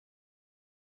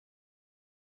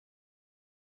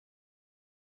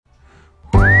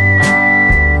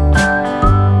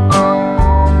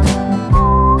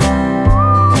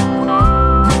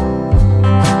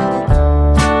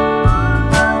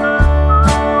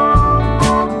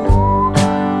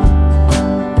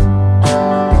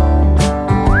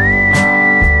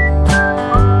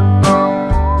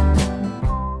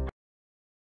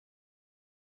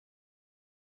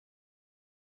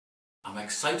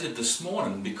excited this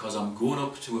morning because I'm going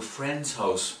up to a friend's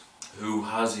house who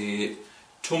has a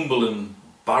tumbling,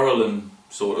 barreling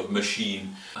sort of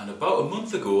machine. And about a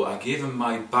month ago I gave him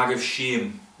my bag of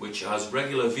shame, which, as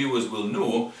regular viewers will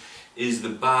know, is the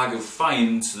bag of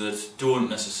finds that don't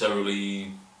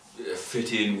necessarily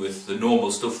fit in with the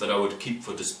normal stuff that I would keep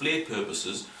for display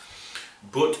purposes,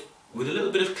 but with a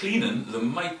little bit of cleaning they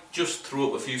might just throw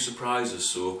up a few surprises.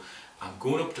 So I'm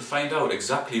going up to find out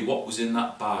exactly what was in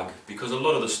that bag, because a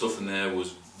lot of the stuff in there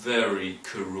was very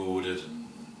corroded and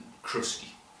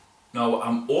crusty. Now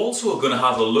I'm also going to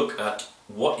have a look at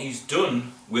what he's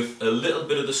done with a little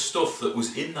bit of the stuff that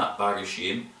was in that bag of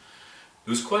shame.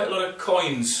 There was quite a lot of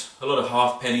coins, a lot of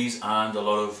half pennies and a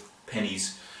lot of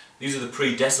pennies. These are the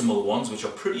pre-decimal ones, which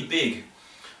are pretty big.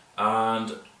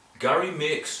 And Gary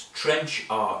makes trench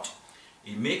art.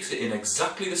 He makes it in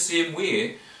exactly the same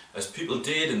way as people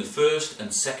did in the First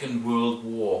and Second World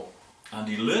War. And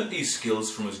he learnt these skills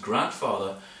from his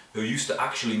grandfather, who used to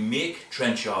actually make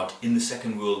trench art in the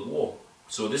Second World War.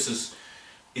 So it's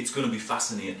going to be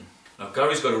fascinating. Now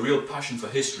Gary's got a real passion for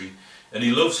history, and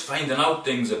he loves finding out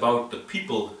things about the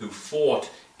people who fought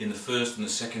in the First and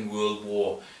the Second World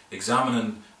War,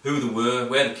 examining who they were,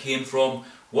 where they came from,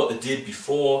 what they did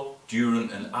before, during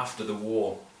and after the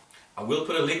war. I will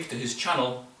put a link to his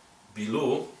channel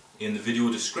below in the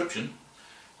video description,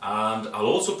 and I'll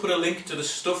also put a link to the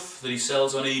stuff that he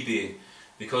sells on eBay,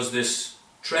 because this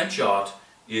trench art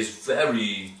is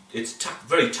very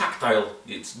tactile.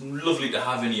 It's lovely to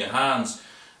have in your hands,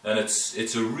 and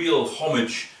it's a real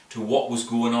homage to what was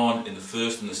going on in the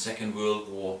First and the Second World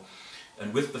War.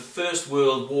 And with the First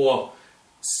World War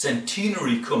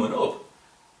centenary coming up,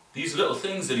 these little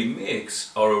things that he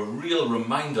makes are a real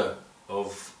reminder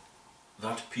of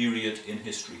that period in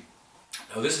history.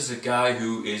 Now this is a guy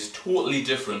who is totally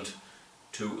different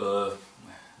to,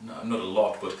 not a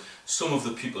lot, but some of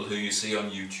the people who you see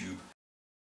on YouTube.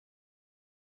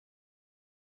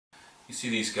 You see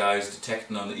these guys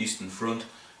detecting on the Eastern Front.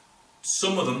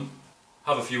 Some of them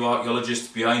have a few archaeologists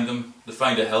behind them. They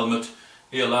find a helmet.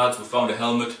 Here lads, we found a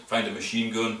helmet, find a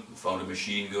machine gun, we found a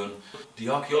machine gun. The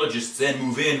archaeologists then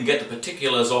move in, get the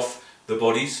particulars off the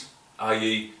bodies,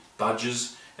 i.e.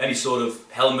 badges, any sort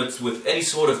of helmets with any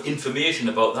sort of information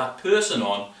about that person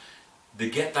on. They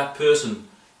get that person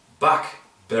back,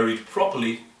 buried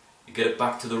properly, you get it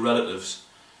back to the relatives.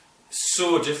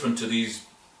 So different to these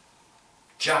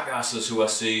jackasses who I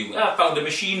see, I found a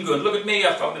machine gun, look at me,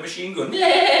 I found a machine gun.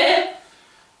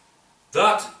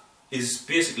 That is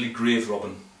basically grave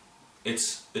robbing.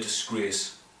 It's a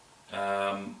disgrace.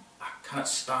 I can't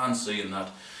stand seeing that.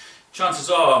 Chances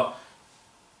are,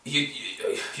 you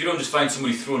don't just find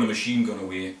somebody throwing a machine gun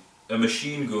away. A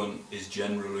machine gun is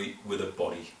generally with a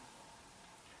body.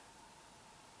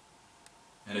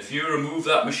 And if you remove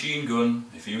that machine gun,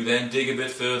 if you then dig a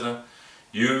bit further,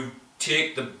 you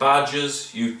take the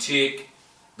badges, you take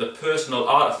the personal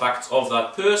artifacts of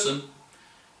that person,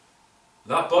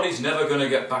 that body's never going to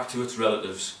get back to its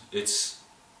relatives. It's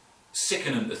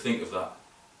sickening to think of that.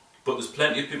 But there's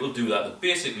plenty of people who do that. They're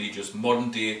basically just modern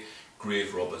day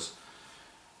grave robbers.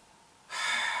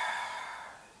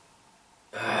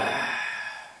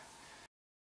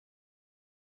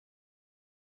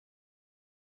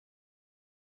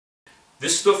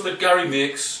 This stuff that Gary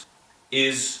makes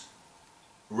is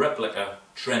replica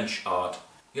trench art.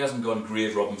 He hasn't gone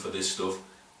grave robbing for this stuff.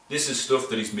 This is stuff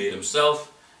that he's made himself.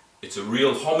 It's a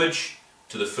real homage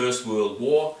to the First World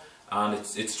War, and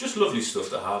it's just lovely stuff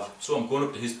to have. So I'm going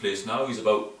up to his place now. He's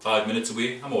about 5 minutes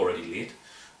away. I'm already late,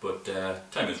 but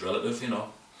time is relative, you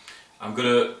know. I'm going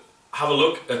to have a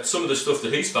look at some of the stuff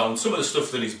that he's found, some of the stuff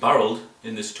that he's barreled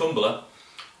in this tumbler,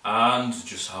 and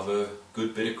just have a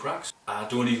good bit of cracks. I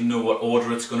don't even know what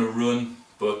order it's going to run,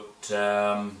 but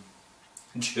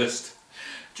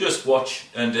just watch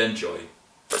and enjoy.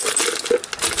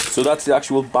 So that's the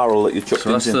actual barrel that you chucked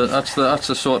into. So that's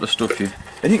the sort of stuff you...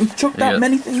 And you can chuck that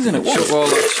many things in it. Chuck all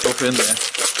that stuff in there.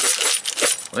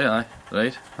 Oh yeah,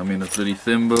 right. I mean, there's bloody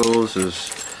thimbles, there's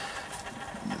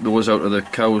those out of the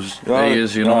cow's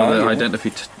ears, you know, the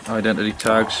identity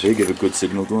tags. They give a good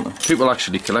signal, don't they? People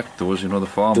actually collect those, you know, the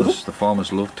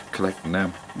farmers love collecting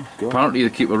them. Oh, apparently they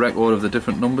keep a record of the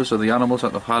different numbers of the animals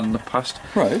that they've had in the past.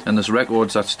 Right. And there's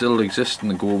records that still exist and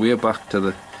they go way back to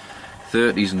the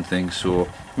 30s and things, so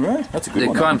right, that's a good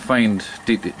one. They can't find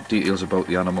details about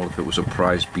the animal, if it was a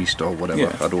prized beast or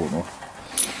whatever, I don't know.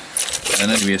 And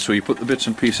anyway, so you put the bits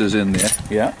and pieces in there.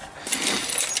 Yeah.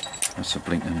 That's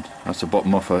the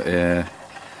bottom of a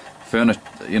furniture,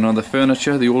 you know, the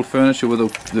furniture, the old furniture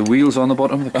with the wheels on the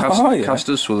bottom, the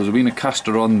casters, so there's been a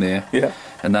caster on there. Yeah.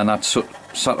 And then that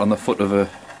sat on the foot of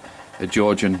a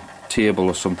Georgian table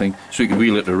or something, so you can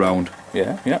wheel it around.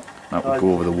 Yeah, yeah. That would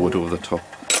go over the wood over the top.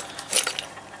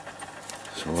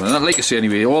 So, and like I say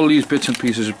anyway, all these bits and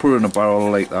pieces you put in a barrel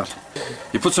like that.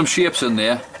 You put some shapes in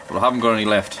there, but I haven't got any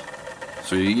left.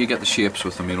 So you get the shapes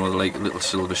with them, you know, they're like little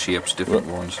silver shapes, different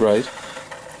ones. Right.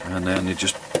 And then you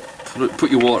just put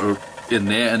your water in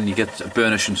there, and you get a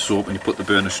burnishing soap, and you put the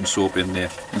burnishing soap in there.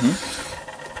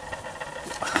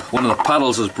 One of the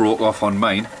paddles has broke off on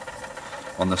mine,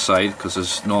 on the side, because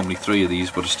there's normally 3 of these,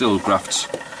 but it still grafts.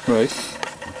 Right.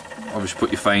 Obviously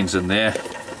put your fines in there,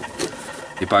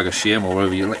 your bag of shame, or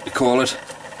whatever you like to call it,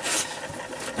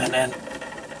 and then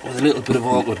with a little bit of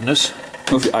awkwardness,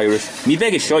 Irish. Me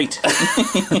bag of shite.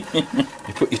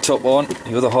 you put your top on,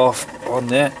 the other half on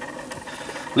there,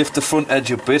 lift the front edge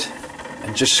a bit,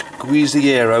 and just squeeze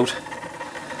the air out.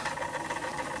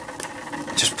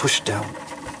 Just push it down,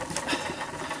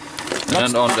 and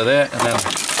then onto there, and then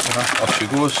off she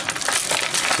goes.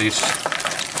 See, it's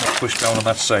not pushed down on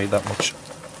that side that much.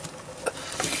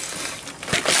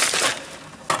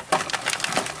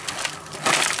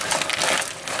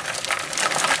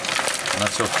 And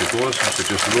that's off she goes, and she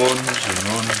just runs and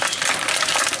runs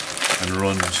and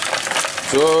runs.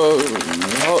 So,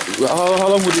 how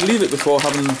long would you leave it before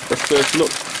having the first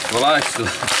look? Well, I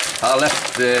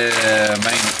left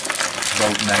mine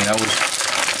about 9 hours.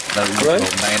 That was Right.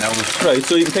 about 9 hours. Right,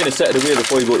 so you can kind of set it away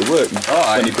before you go to work. And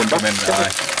then you come back.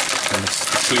 And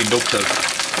it's cleaned up till.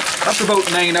 After about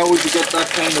 9 hours, you get that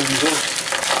kind of result.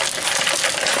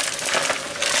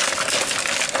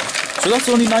 So that's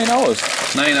only 9 hours?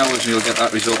 9 hours and you'll get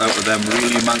that result out of them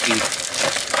really manky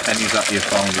pennies that you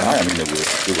found. You know? I mean, they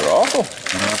were awful.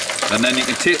 You know? And then you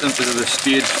can take them to the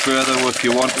stage further if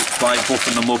you want by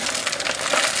buffing them up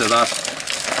to that.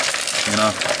 You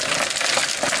know.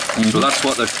 So that's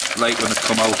what they're like when they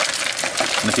come out.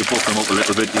 And if you buff them up a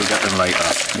little bit, you'll get them like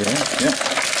that. Yeah, yeah.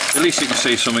 At least you can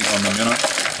see something on them, you know.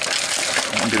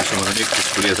 You can do some of the nick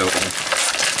displays out of them.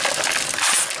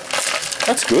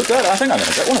 That's good. I think I'm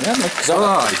going to get one of them.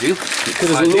 Ideal. Because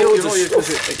there's loads of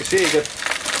stuff. Like I say, you get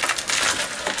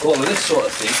all of this sort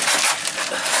of thing.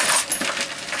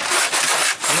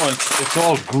 You know, it's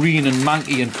all green and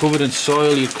manky and covered in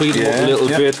soil. You clean them up a little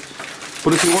bit.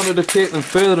 But if you wanted to take them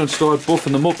further and start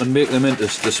buffing them up and make them into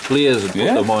displays and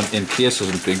put them on in cases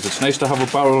and things, it's nice to have a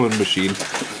barreling machine.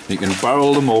 You can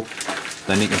barrel them up,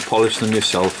 then you can polish them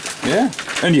yourself. Yeah,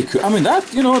 and you could. I mean that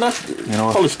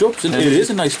polished up. It is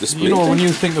a nice display. You know, when you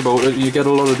think about it, you get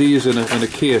a lot of these in a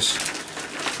case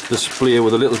display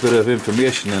with a little bit of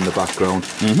information in the background.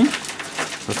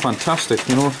 They're fantastic,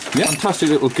 you know. Yeah. Fantastic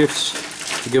little gifts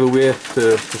to give away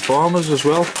to farmers as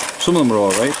well. Some of them are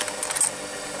all right.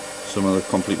 Some of them are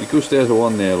completely goose. There's the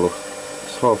one there, look.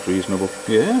 It's half reasonable.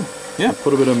 Yeah, yeah.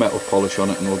 Put a bit of metal polish on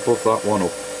it and we'll buff that one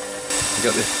up. You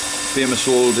got the famous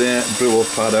old brewer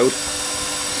pad out.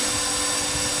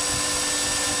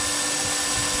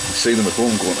 You see them at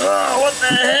home going, oh, what the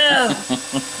hell?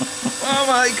 Oh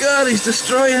my god, he's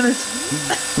destroying it.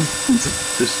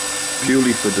 Just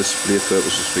purely for display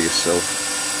purposes for yourself.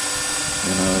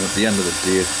 You know, at the end of the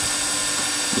day,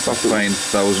 we'll find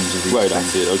thousands of these Right, things.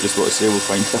 that's it. I was just about to say we'll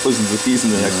find thousands of these in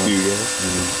the next few years.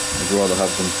 I'd rather have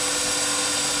them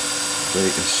where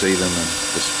you can see them and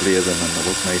display them and they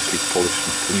look nicely polished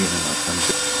and clean and that kind of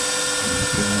thing.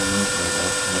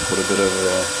 And I put a bit of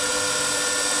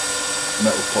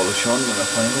metal polish on when I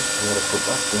find it. Where I put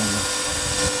that down there.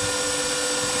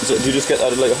 Do you just get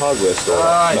that at like a hardware store?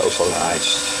 Metal polish?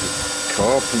 Just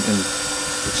carpentering.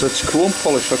 It's chrome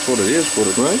polish, that's what it is, but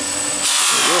it right?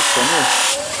 It works anyway.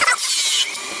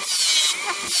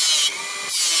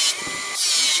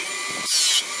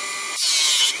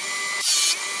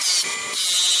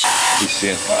 He's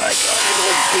saying, my god, you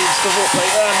don't clean stuff up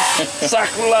like that.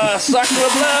 Sacre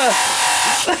bleu!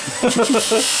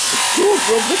 Don't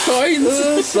rub the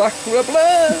coins! Sacre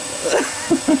bleu!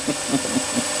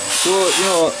 So, you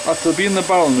know, after being the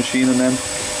barrel machine and then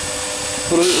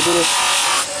put a little bit of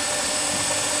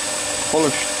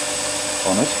polish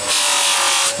on it,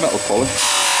 metal polish,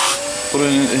 put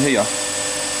it into here,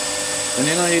 and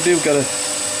you know, you do get a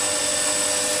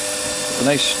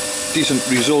nice, decent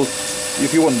result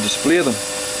if you want to display them.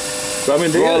 But I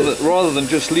mean, rather than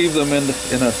just leave them in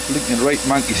a right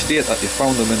manky state that you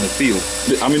found them in the field.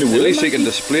 I mean, at least you can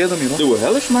display them, you know. They were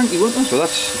hellish manky, weren't they? So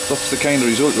that's the kind of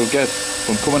result you'll get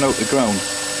from coming out the ground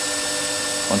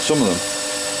on some of them.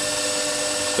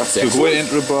 That's so go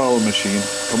into a barrel machine,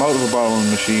 come out of a barrel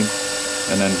machine,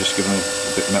 and then just give them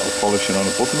a bit of metal polishing on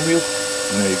a buffing wheel,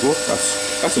 and there you go.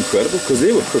 That's incredible, because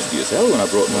they were crusty as hell when I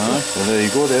brought them up. Well, there you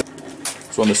go there.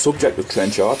 So on the subject of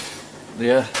trench art,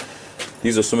 yeah,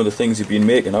 these are some of the things you've been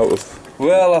making out of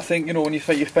Well, I think, you know, when you're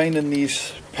finding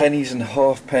these pennies and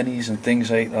half pennies and things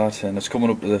like that, and it's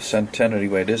coming up to the centenary,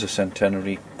 where it is a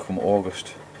centenary come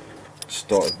August,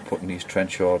 started putting these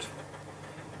trenchard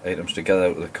items together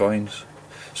out of the coins.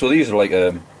 So these are like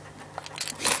a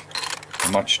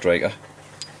match striker.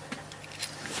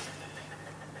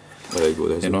 There you go,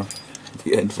 there's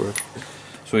the end for it.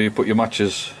 So you put your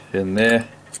matches in there,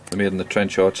 they're made in the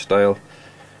trenchard style.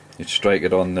 You strike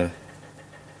it on the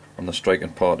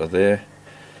striking part of there.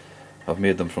 I've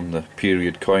made them from the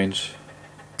period coins.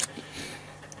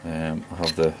 I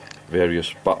have the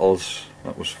various battles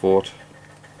that was fought.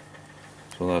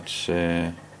 So that's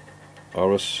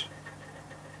Arras,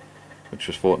 which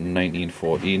was fought in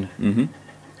 1914. Mm-hmm.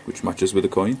 Which matches with the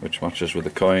coin. Which matches with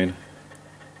the coin.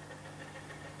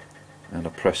 And I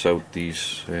press out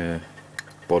these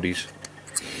bodies,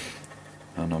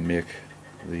 and I make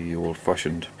the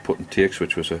old-fashioned put and takes,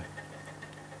 which was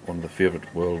one of the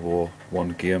favourite World War I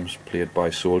games played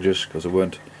by soldiers, because they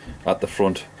weren't at the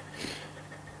front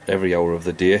every hour of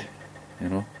the day, you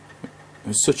know.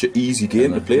 It's such an easy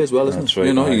game to play as well, isn't it? Right,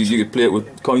 you know, you could play it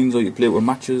with coins, or you could play it with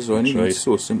matches, or anything. Right. It's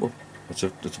so simple. It's a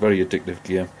very addictive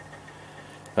game.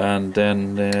 And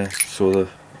then that's what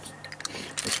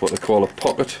they call a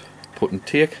pocket put and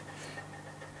take,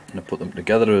 and I put them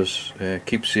together as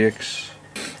keepsakes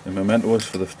and mementos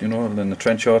for the, you know, in the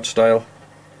trenchard style,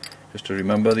 just to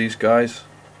remember these guys.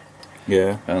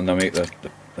 Yeah. And I make the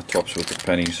tops with the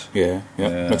pennies. Yeah,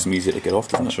 yeah. Makes them easier to get off,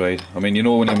 doesn't That's it? right. I mean, you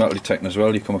know, when you're metal detecting as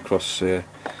well, you come across the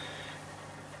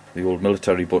old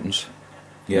military buttons.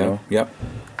 Yeah, you know? yeah.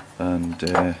 And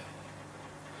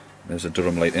there's a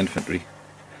Durham Light Infantry.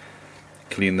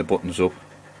 Clean the buttons up.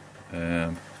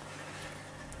 And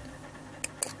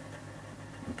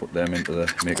put them into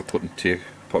make a put and take,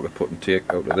 pocket put and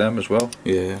take out of them as well.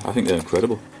 Yeah, I think they're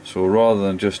incredible. So rather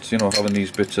than just, you know, having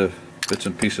these bits and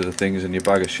pieces of things in your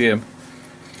bag of shame,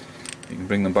 you can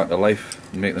bring them back to life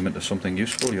and make them into something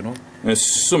useful, you know. And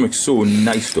it's something so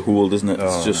nice to hold, isn't it?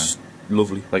 It's just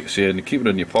lovely. Like I say, and you keep it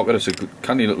in your pocket. It's a good,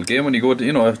 canny little game when you go to,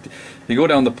 you know, if you go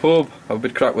down the pub, have a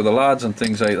bit crack with the lads and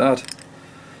things like that.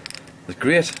 It's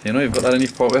great, you know. You've got that in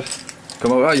your pocket.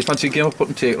 Come out, you fancy a game of put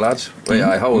and take, lads?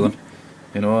 Well, aye, how are them?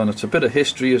 You know, and it's a bit of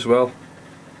history as well.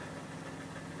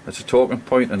 It's a talking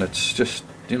point, and it's just,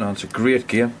 you know, it's a great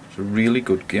game. It's a really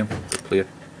good game to play.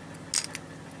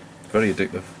 Very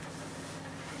addictive.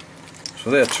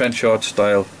 So they're trenchard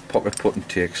style pocket put and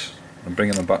takes, and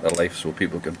bringing them back to life so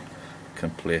people can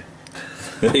play.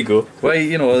 There you go. Well,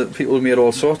 you know, people made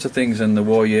all sorts of things in the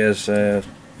war years, you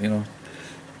know,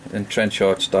 in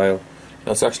trenchard style.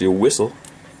 That's actually a whistle.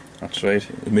 That's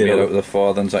right. Made out of the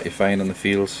farthings that you find in the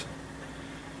fields.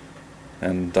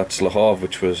 And that's Le Havre,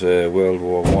 which was a World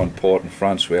War I port in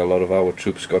France where a lot of our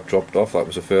troops got dropped off. That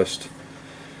was the first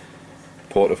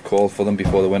port of call for them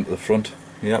before they went to the front.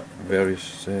 Yep.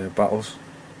 Various battles.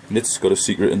 And it's got a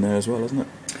secret in there as well, hasn't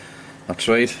it? That's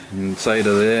right. Inside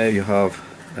of there you have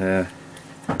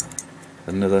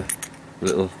another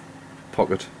little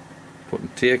pocket put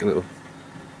and take, a little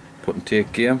put and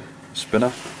take game,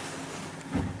 spinner.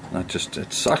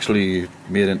 It's actually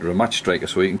made into a match striker,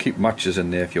 so you can keep matches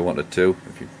in there if you wanted to.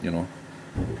 If you know,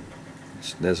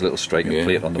 there's a little striking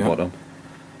plate on the bottom.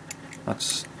 That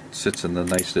sits in the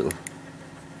nice little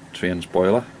train's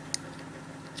boiler,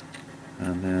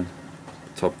 and then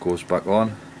the top goes back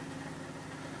on.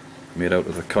 Made out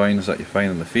of the coins that you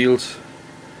find in the fields,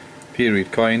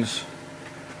 period coins.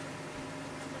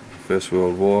 First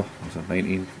World War, was it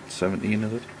 1917?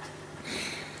 Is it?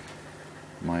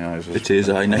 My eyes. It is,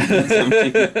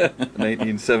 1917.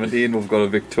 1917. We've got a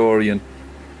Victorian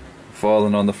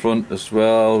fallen on the front as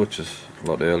well, which is a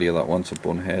lot earlier. That one's a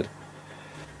bun head.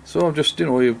 So I'm just, you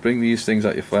know, you bring these things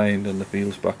that you find in the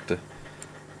fields back to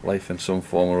life in some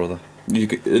form or other.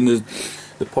 And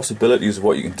the possibilities of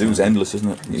what you can do is endless, isn't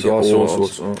it? It's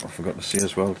also, I forgot to say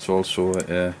as well, it's also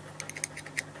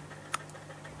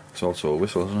a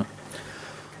whistle, isn't it?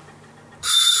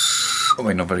 Oh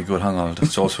wait, not very good. Hang on,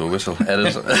 it's also a whistle. It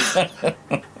is,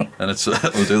 and it's.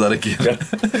 We'll do that again.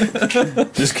 Yeah.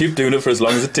 Just keep doing it for as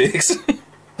long as it takes.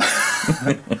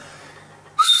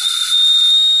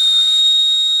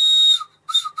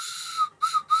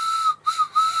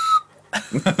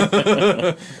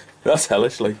 That's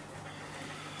hellish, like.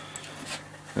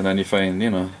 And then you find, you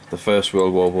know, the First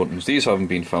World War buttons. These haven't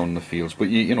been found in the fields, but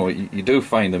you know, you do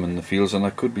find them in the fields, and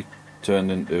that could be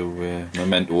turned into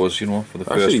mementos, you know, for the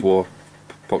First War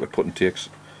pocket put and takes.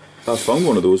 I found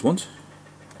one of those once.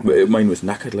 Mine was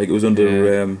knackered, like it was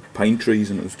under pine trees,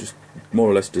 and it was just more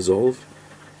or less dissolved.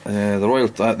 That's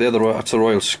the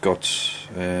Royal Scots.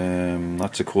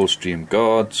 That's the Coldstream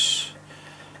Guards.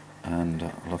 and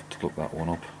I'll have to look that one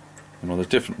up. You know, there's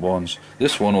different ones.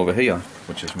 This one over here,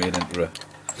 which is made into a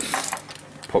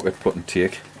pocket put and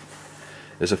take,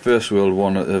 is a First World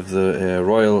one of the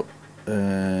Royal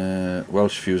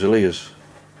Welsh Fusiliers.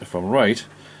 If I'm right,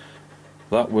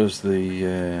 that was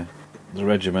the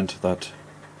regiment that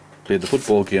played the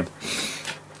football game.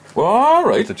 Well, all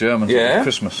right. With the Germans at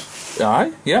Christmas.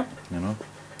 Aye, yeah. You know,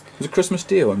 was it Christmas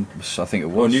Day on? I think it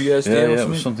was. Or New Year's Day or something? Yeah, it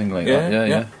was something like that.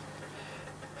 Yeah.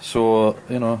 So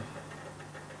you know,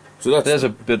 so that's there's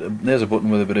a button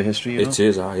with a bit of history. You know? It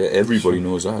is. Aye, yeah, everybody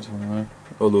knows that.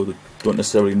 Although they don't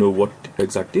necessarily know what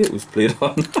exact day it was played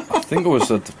on. I think it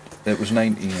was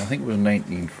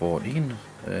 1914.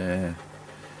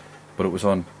 But it was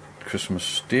on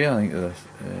Christmas Day.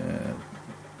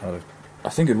 I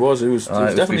think it was. It was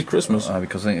definitely Christmas.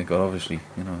 Because I think it got, obviously,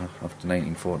 you know, after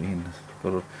 1914,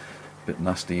 got a bit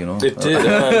nasty, you know. It did.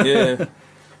 Yeah.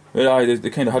 They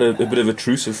kind of had a bit of a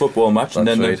truce, a football match, and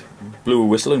then they blew a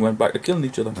whistle and went back to killing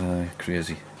each other.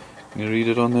 Crazy. Can you read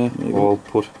it on there? All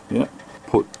put. Yeah.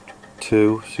 Put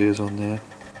 2 says on there.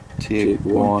 Take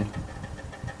 1. I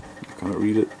can't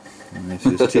read it. And this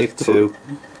is take 2.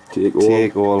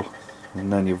 Take all.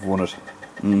 And then you've won it.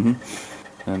 Mm-hmm.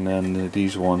 And then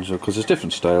these ones, because there's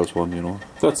different styles, one, you know.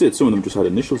 That's it. Some of them just had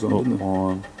initials on, didn't they?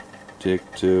 1,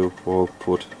 take 2, all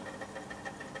put.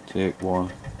 Take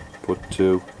 1, put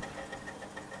 2.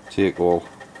 Take all.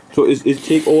 So is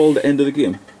take all the end of the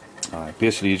game?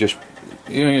 Basically,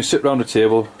 you sit round the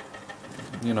table,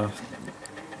 you know,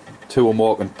 2 or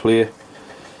more can play,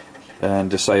 and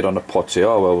decide on the pot. Say,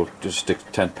 oh well, we'll just stick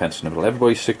 10 pence in the middle.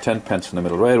 Everybody stick 10 pence in the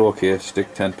middle. Right? Okay,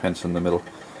 stick 10 pence in the middle,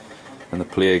 and the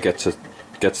player gets the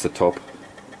top,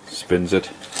 spins it.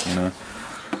 You know,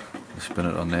 spin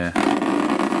it on there.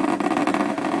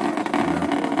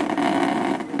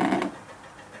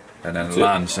 And then it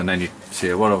lands, and then you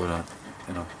say, whatever,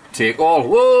 you know, take all.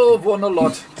 Whoa, I've won a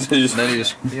lot. And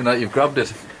then you've grabbed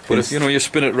it. But if you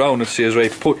spin it round, it says,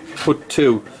 right, put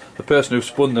 2. The person who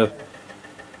spun the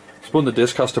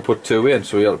disc has to put 2 in,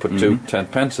 so you have to put 2 10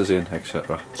 pences in,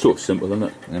 etc. So simple, isn't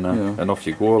it? You know, and off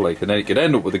you go, like, and then you could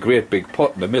end up with a great big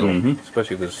pot in the middle,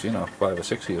 especially if there's 5 or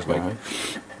 6 years, like.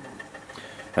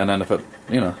 And then if it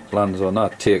lands on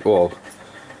that, take all.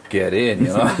 Get in,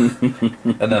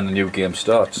 and then the new game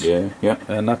starts. Yeah.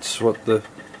 And that's what the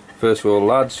First World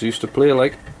lads used to play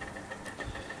like.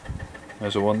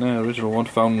 There's a one there, original one,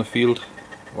 found in the field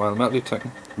while metal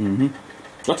attacking.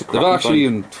 That's a They've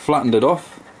actually flattened it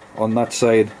off on that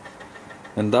side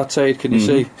and that side. Can you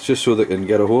see? It's just so they can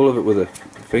get a hold of it with the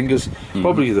fingers.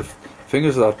 Probably the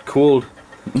fingers are cold.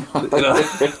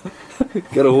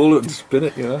 Get a hold of it and spin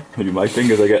it, Maybe my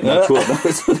fingers are getting that cold now.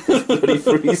 It's bloody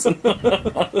freezing.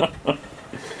 But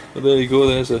there you go,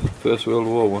 there's a First World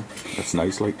War one. That's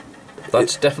nice, like.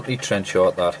 That's definitely trench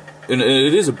shot, that. And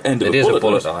it is a end of a bullet. It is a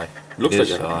bullet, aye. Looks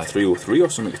like a 303 or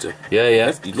something. It's a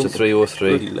hefty it's a 303.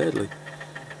 Bloody lead, like.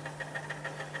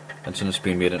 And it's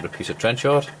been made into a piece of trench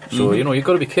art. So, you've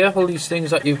got to be careful, these things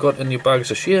that you've got in your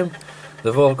bags of shame.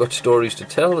 They've all got stories to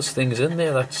tell. There's things in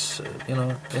there that's,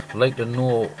 I'd like to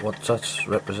know what that's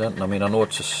representing. I mean, I know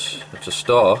it's a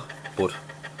star, but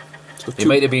you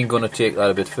might have been going to take that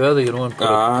a bit further, and put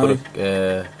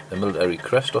a military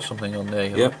crest or something on there.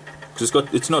 Yeah, because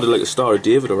it's not like a Star of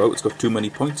David or out. It's got too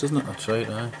many points, isn't it? That's right.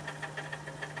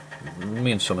 It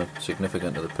means something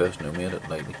significant to the person who made it,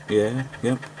 likely. Yeah.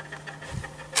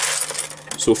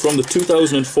 So from the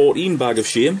 2014 bag of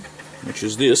shame, which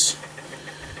is this,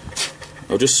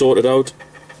 I've just sorted out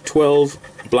 12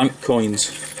 blank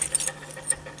coins.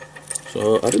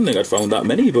 So I didn't think I'd found that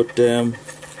many, but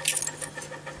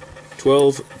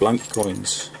 12 blank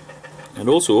coins. And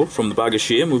also, from the bag of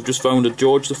shame, we've just found a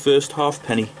George I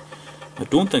halfpenny. I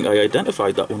don't think I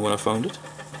identified that one when I found it.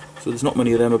 So there's not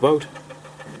many of them about.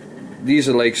 These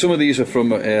are some of these are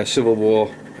from a Civil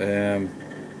War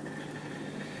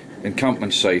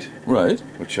encampment site, right?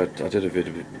 Which I did a bit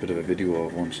of a video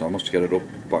of once. I must get it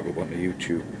back up onto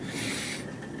YouTube.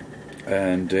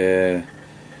 And it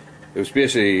was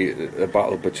basically a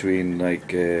battle between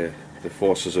the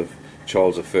forces of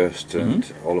Charles I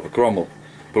and Oliver Cromwell,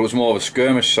 but it was more of a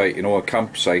skirmish site, a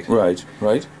campsite. Right.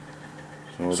 So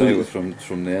they were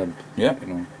from there. Yeah.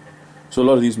 So a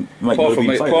lot of these might not have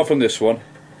been fired. Apart from this one.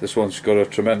 This one's got a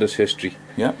tremendous history.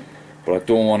 Yeah. But I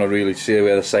don't want to really say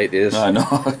where the site is. I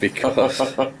know. Because,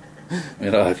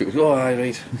 if it was,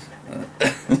 right.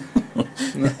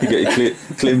 You get your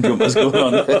claim jumpers going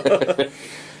on.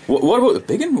 What about the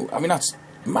big one? I mean, that's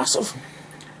massive.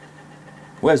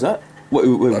 Where's that?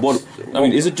 What? I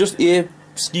mean, is it just a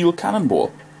steel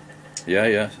cannonball?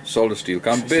 Yeah, solid steel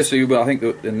cannon. Basically, I think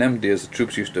that in them days the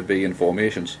troops used to be in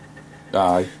formations.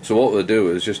 Aye. So what they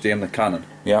do is just aim the cannon.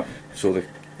 Yeah. So the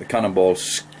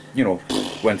cannonballs, you know,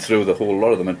 went through the whole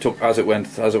lot of them, and took as it went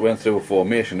through a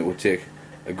formation, it would take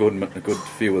a good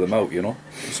few of them out. You know.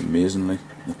 It's amazing, like.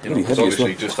 You know, because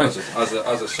obviously just as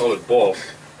a solid ball,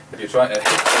 if you're trying to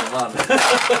hit one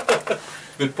man,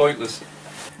 bit pointless.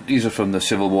 These are from the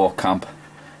Civil War camp,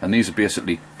 and these are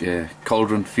basically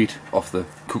cauldron feet off the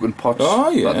cooking pots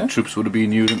that the troops would have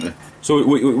been using. So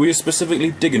were you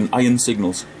specifically digging iron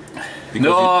signals?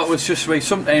 No, it was just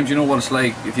sometimes, you know what it's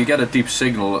like, if you get a deep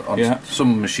signal on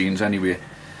some machines anyway,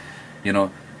 you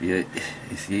know, you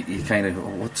kind of,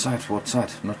 oh, what's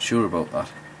that, I'm not sure about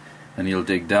that, and you'll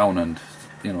dig down, and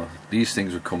you know, these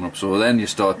things are coming up, so then you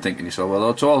start thinking yourself, well,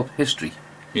 it's all history.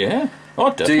 Yeah. Oh,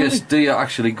 definitely. Do you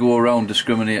actually go around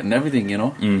discriminating everything, you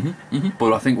know?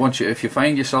 But I think if you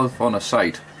find yourself on a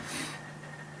site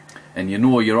and you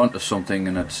know you're onto something,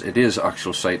 and it is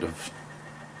actual site of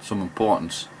some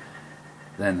importance,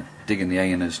 then digging the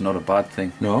iron is not a bad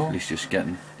thing. No. At least just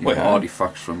getting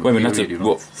artifacts from Wait a minute, that's a,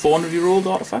 what, 400-year-old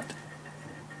artifact?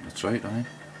 That's right, aye.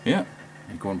 Yeah.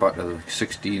 You're going back to the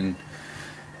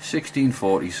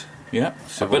 1640s. Yeah.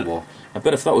 Civil War. I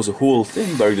bet if that was a whole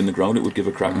thing buried in the ground, it would give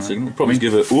a cracking signal. Probably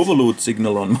give an overload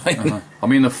signal on mine. I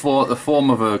mean, the form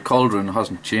of a cauldron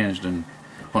hasn't changed in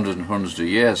hundreds and hundreds of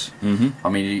years. I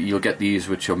mean, you'll get these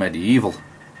which are medieval.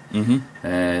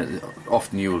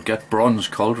 Often you will get bronze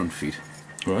cauldron feet.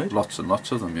 Right. Lots and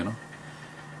lots of them, you know.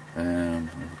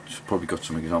 Probably got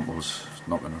some examples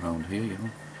knocking around here, you know.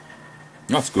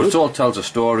 That's good. But it all tells a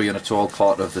story, and it's all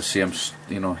part of the same,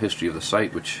 you know, history of the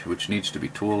site, which needs to be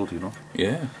told, you know.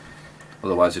 Yeah.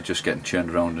 Otherwise, it's just getting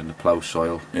churned around in the plough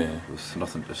soil with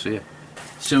nothing to say.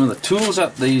 Some of the tools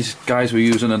that these guys were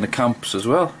using in the camps as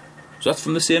well. So that's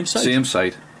from the same site? Same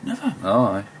site. Never. Oh,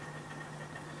 aye.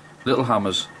 Little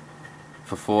hammers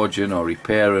for forging or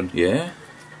repairing. Yeah.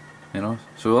 You know.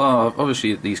 So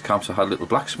obviously these camps have had little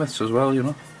blacksmiths as well, you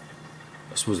know.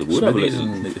 I suppose they would have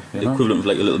the equivalent of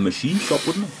like a little machine shop,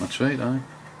 wouldn't it? That's right, aye.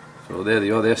 So there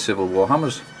they are, they're Civil War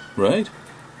hammers. Right.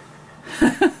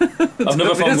 I've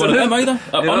never found one of them either.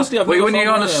 Honestly, I've never when you're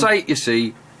on a them. site, you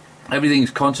see, everything's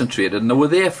concentrated, and they were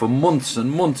there for months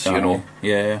and months, you know.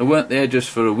 Yeah. They weren't there just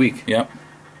for a week. Yeah.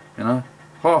 You know,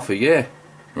 half a year.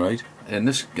 Right. In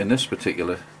this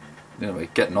particular, you know,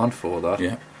 like getting on for that.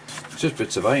 Yeah. It's just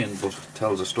bits of iron, but it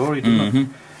tells a story,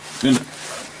 doesn't it?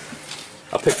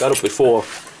 I picked that up before.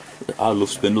 I love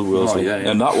spindle wheels,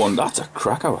 and that one, that's a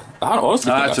cracker. I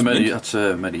honestly think that's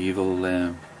a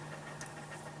medieval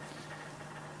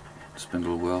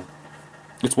spindle wheel.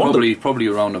 It's probably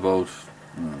around about,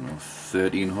 I don't know,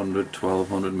 1300,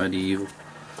 1200 medieval.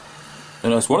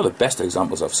 And it's one of the best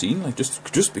examples I've seen. Like just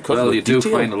because. Well, of the you detail.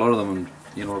 do find a lot of them, and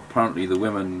you know, apparently the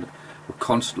women were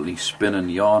constantly spinning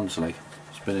yarns,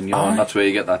 That's where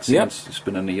you get that sense,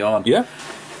 spinning the yarn. Yeah.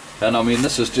 And I mean,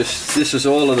 this is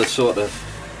all of the sort of.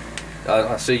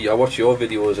 I watch your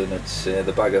videos, and it's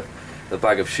the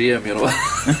bag of shame, you know.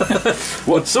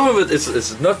 What some of it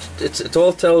it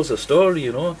all tells a story,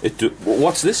 you know.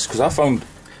 What's this? Because I found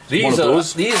these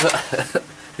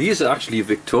are actually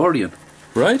Victorian,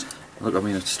 right? Look, I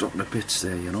mean, it's stuck to bits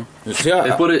there, you know.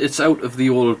 But it's out of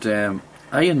the old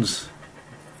irons.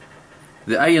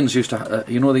 The irons used to,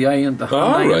 you know, the hand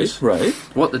irons. Right.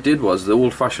 What they did was the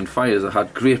old-fashioned fires. They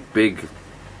had great big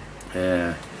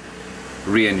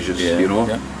ranges, you know,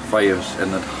 fires,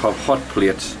 and they'd have hot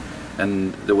plates,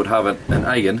 and they would have an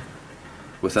iron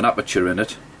with an aperture in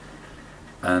it,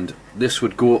 and this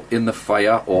would go in the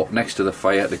fire or next to the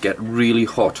fire to get really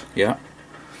hot. Yeah.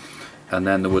 And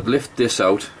then they would lift this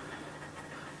out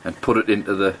and put it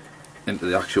into the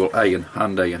actual iron,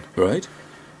 hand iron. Right.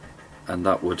 And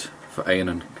that would, for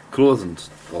ironing clothing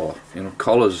or, you know,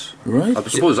 collars. Right. I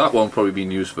suppose that one probably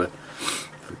been used for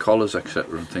collars,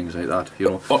 etc., and things like that, you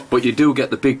know. But you do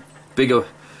get the bigger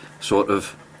sort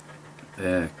of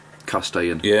cast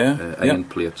iron, iron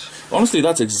plates. Honestly,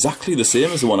 that's exactly the same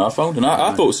as the one I found, and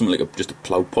I thought it was something like just a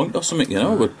plough point or something, you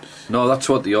know. But no, that's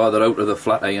what they are. They're out of the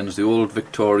flat irons, the old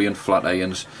Victorian flat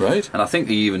irons. Right. And I think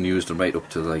they even used them right up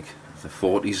to like the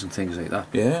 40s and things like that.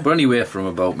 Yeah. But anywhere from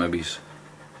about maybe.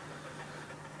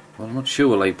 Well, I'm not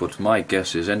sure, like, but my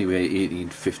guess is anyway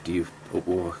 1850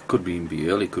 or could even be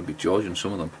early, could be Georgian,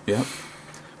 some of them. Yeah.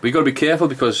 But you got to be careful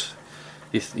because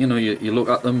you look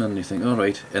at them and you think, all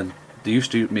right, and they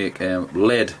used to make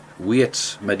lead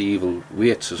weights, medieval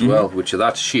weights as well, which are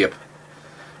that shape,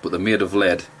 but they're made of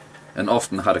lead, and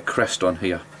often had a crest on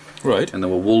here. Right. And there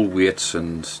were wool weights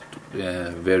and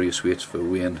various weights for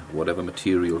weighing whatever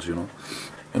materials, you know.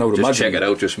 And I would just imagine, check it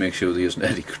out, just make sure there isn't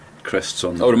any crests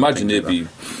on them. I would imagine they'd be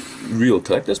real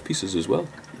collector's pieces as well.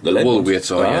 The lead wool ones?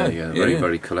 weights are, Ah, yeah,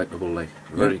 very collectible, like,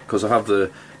 very, because I have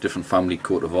the different family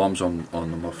coat of arms on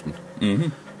them often,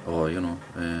 or you know,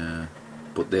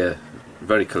 but they're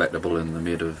very collectible and they're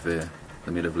made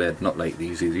of lead, not like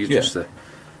these. These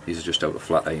are just out of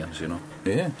flat irons, you know.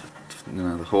 Yeah. You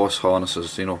know, the horse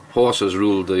harnesses. You know, horses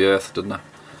ruled the earth, didn't they?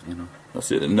 You know.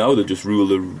 That's it. And now they just rule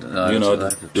the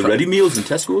ready meals in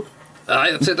Tesco.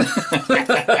 Aye, that's it.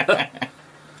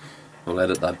 We'll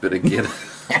edit that bit again.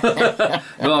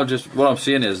 No, just what I'm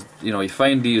saying is, you know, you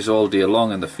find these all day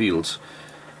long in the fields,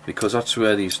 because that's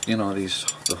where the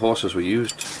horses were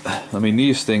used. I mean,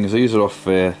 these are off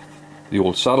the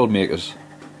old saddle makers,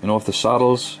 you know, off the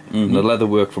saddles and the leather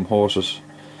work from horses.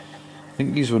 I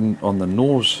think these were on the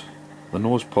nose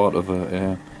part of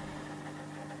a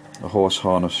horse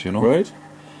harness, you know. Right.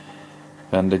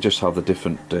 And they just have the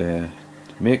different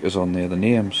makers on there, the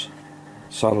names,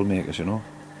 saddle makers, you know.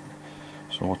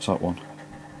 So what's that one?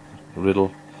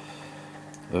 Riddle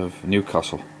of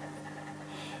Newcastle.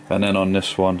 And then on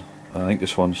this one, I think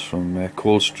this one's from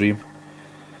Coldstream,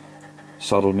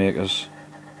 saddle makers.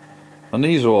 And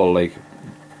these are all like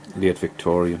late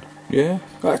Victorian. Yeah,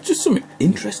 it's just something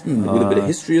interesting with a bit of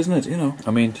history, isn't it? You know.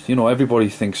 I mean, you know, everybody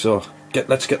thinks, oh,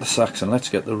 let's get the Saxon, let's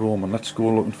get the Roman, let's go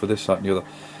looking for this, that, and the other.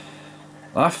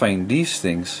 I find these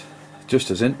things just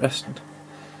as interesting.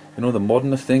 You know, the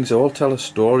modern things, they all tell a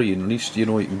story, and at least, you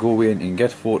know, you can go away and you can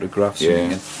get photographs,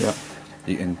 and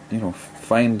you can, you know,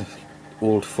 find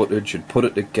old footage and put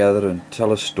it together and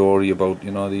tell a story about,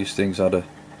 you know, these things that are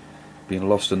being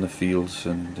lost in the fields,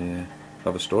 and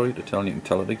have a story to tell, and you can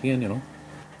tell it again, you know.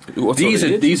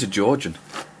 These are Georgian,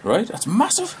 right? That's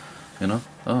massive. You know,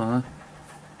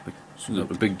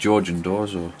 the big Georgian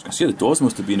doors. Or I see the doors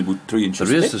must have been about 3 inches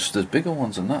thick. There's bigger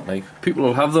ones than that. Like, people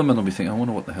will have them and they'll be thinking, I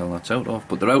wonder what the hell that's out of.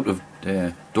 But they're out of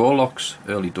door locks,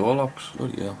 early door locks.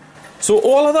 Bloody hell. So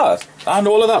all of that, and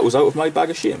all of that was out of my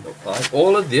bag of shame.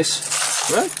 All of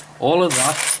this, right? All of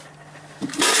that.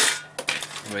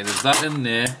 Anyway, there's that in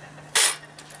there,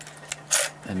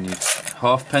 and your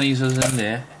half pennies is in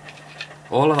there.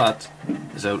 All of that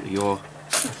is out of your.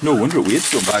 No wonder it weighed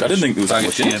so much. I didn't think there was that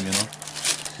much shame, you know.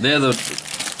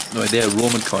 They're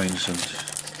Roman coins, and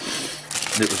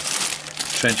it was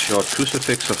trench yard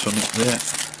crucifix or something there.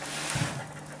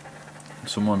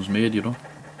 Someone's made, you know.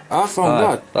 I found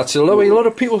that. That's a lot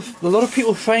of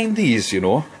people find these, you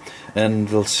know, and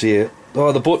they'll say,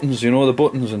 oh, the buttons, you know, the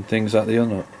buttons and things that they are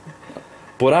not.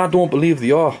 But I don't believe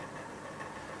they are.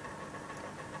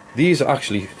 These are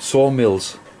actually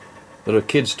sawmills. They're a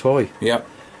kid's toy. Yeah.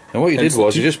 And what you did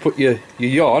was you just put your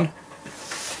yarn,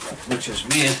 which is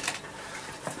made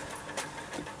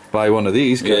by one of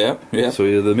these. Yeah.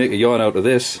 So they make a yarn out of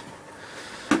this,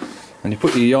 and you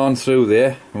put your yarn through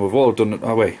there. And we've all done it.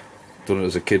 Oh wait, done it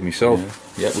as a kid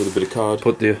myself. Yeah, with a bit of card.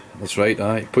 That's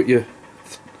right. Put your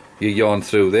yarn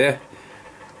through there,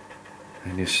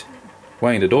 and you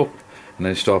wind it up, and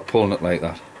then you start pulling it like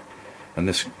that, and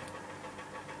this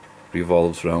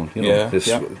revolves round, you know.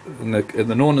 And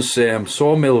they're known as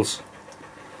sawmills.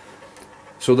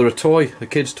 So they're a toy, a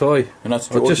kid's toy, and that's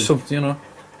just something, you know.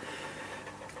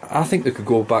 I think they could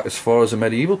go back as far as the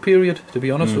medieval period, to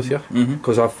be honest with you,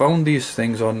 because I've found these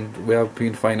things on where I've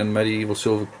been finding medieval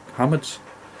silver hammers.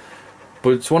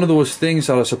 But it's one of those things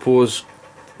that I suppose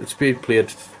it's been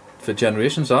played for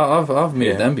generations. I've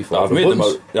made them before. I've made them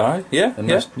out.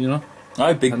 And you know.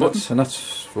 Big buttons. And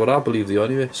that's what I believe they are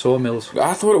anyway, sawmills.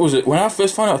 I thought it was, when I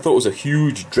first found it, I thought it was a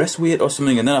huge dress weight or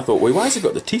something, and then I thought, wait, why has it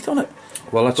got the teeth on it?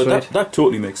 Well, that's right. That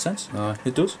totally makes sense. Aye.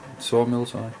 It does.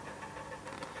 Sawmills, aye.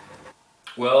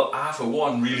 Well, I for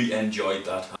one really enjoyed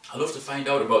that. I love to find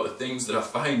out about the things that I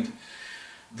find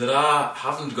that I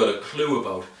haven't got a clue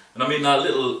about. And I mean that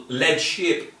little lead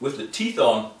shape with the teeth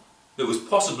on that was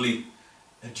possibly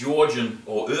a Georgian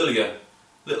or earlier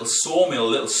little sawmill,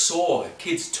 little saw, a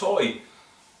kid's toy.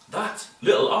 That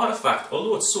little artefact,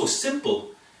 although it's so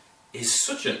simple, is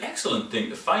such an excellent thing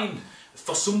to find.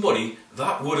 For somebody,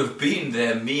 that would have been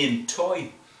their main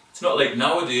toy. It's not like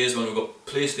nowadays when we've got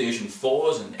PlayStation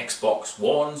 4s and Xbox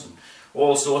Ones and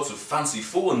all sorts of fancy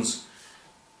phones.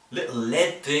 Little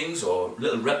lead things or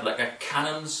little replica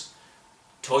cannons,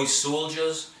 toy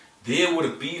soldiers, they would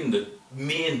have been the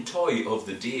main toy of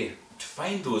the day. To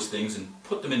find those things and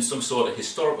put them in some sort of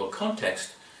historical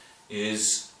context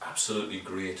is absolutely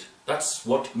great. That's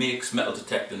what makes metal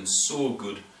detecting so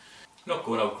good. Not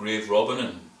going out grave robbing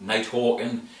and night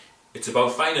hawking. It's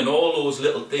about finding all those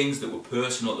little things that were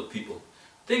personal to people.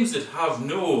 Things that have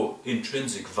no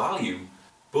intrinsic value,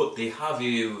 but they have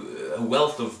a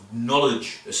wealth of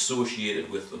knowledge associated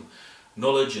with them.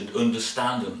 Knowledge and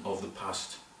understanding of the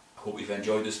past. I hope you've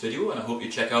enjoyed this video, and I hope you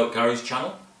check out Gary's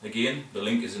channel. Again, the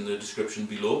link is in the description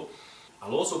below.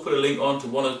 I'll also put a link on to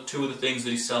one or two of the things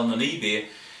that he's selling on eBay.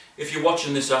 If you're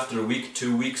watching this after a week,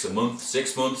 2 weeks, a month,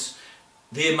 6 months,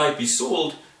 they might be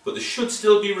sold, but they should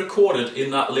still be recorded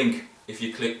in that link. If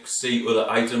you click see other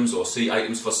items or see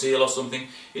items for sale or something,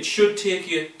 it should take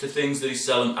you to things that he's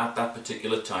selling at that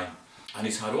particular time. And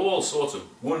he's had all sorts of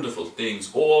wonderful things,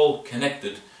 all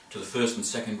connected to the First and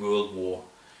Second World War,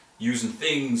 using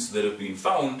things that have been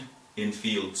found in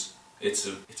fields. It's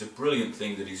a brilliant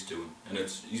thing that he's doing, and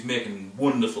he's making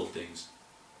wonderful things.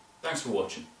 Thanks for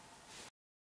watching.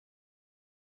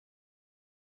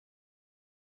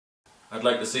 I'd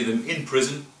like to see them in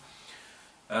prison,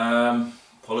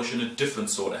 polishing a different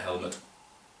sort of helmet.